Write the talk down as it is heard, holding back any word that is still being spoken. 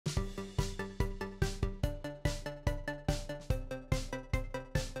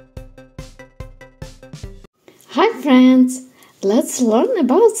Hi friends, let's learn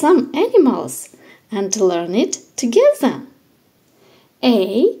about some animals and learn it together.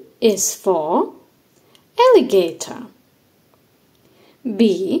 A is for alligator.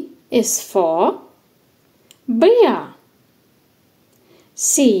 B is for bear.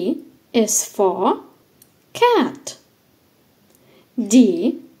 C is for cat.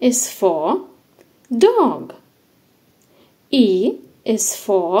 D is for dog. E is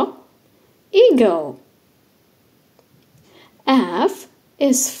for eagle. F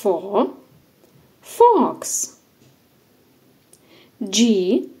is for fox.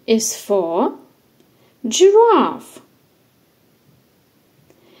 G is for giraffe.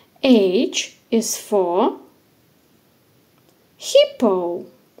 H is for hippo.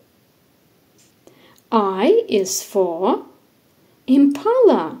 I is for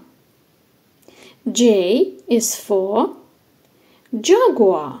impala. J is for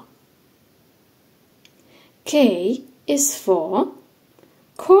jaguar. K is for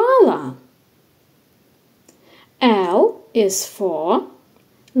koala. L is for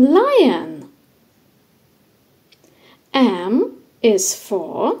lion. M is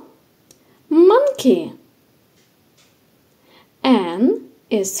for monkey. N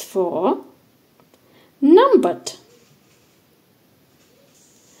is for numbered.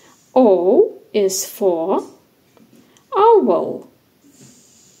 O is for owl.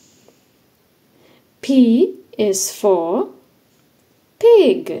 P is for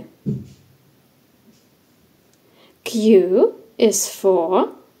pig. Q is for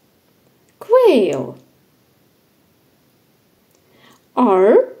quail.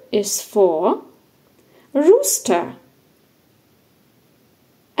 R is for rooster.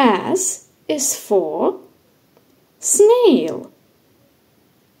 S is for snail.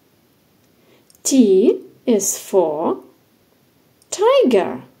 T is for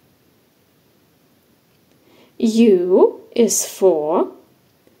tiger. U is for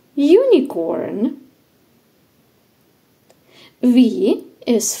unicorn. V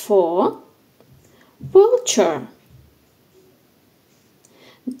is for vulture.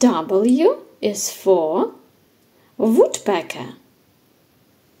 W is for woodpecker.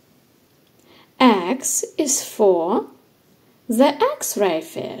 X is for the Xray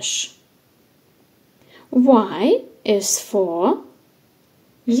fish. Y is for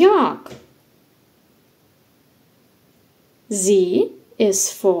yak. Z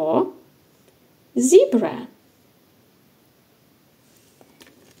is for zebra.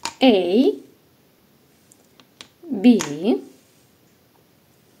 A, B,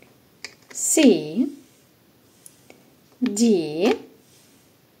 C, D,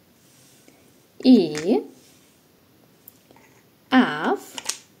 E,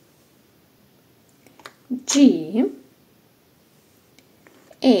 F, G,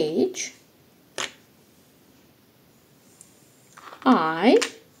 H, I,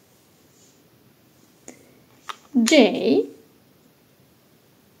 J,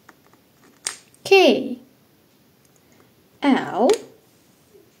 K, L,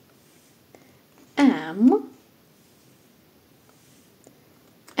 M,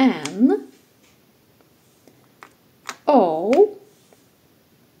 N, O,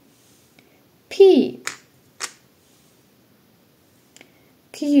 P,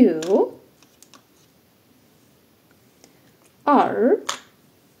 Q, R,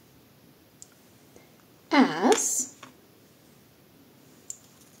 S,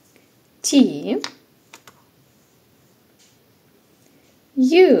 T,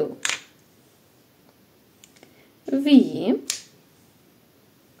 U, V,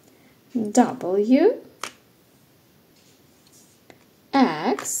 W,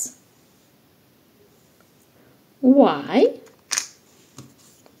 X, Y,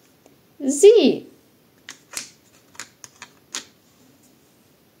 Z.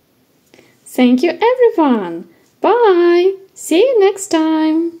 Thank you everyone. Bye. See you next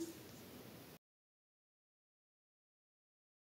time.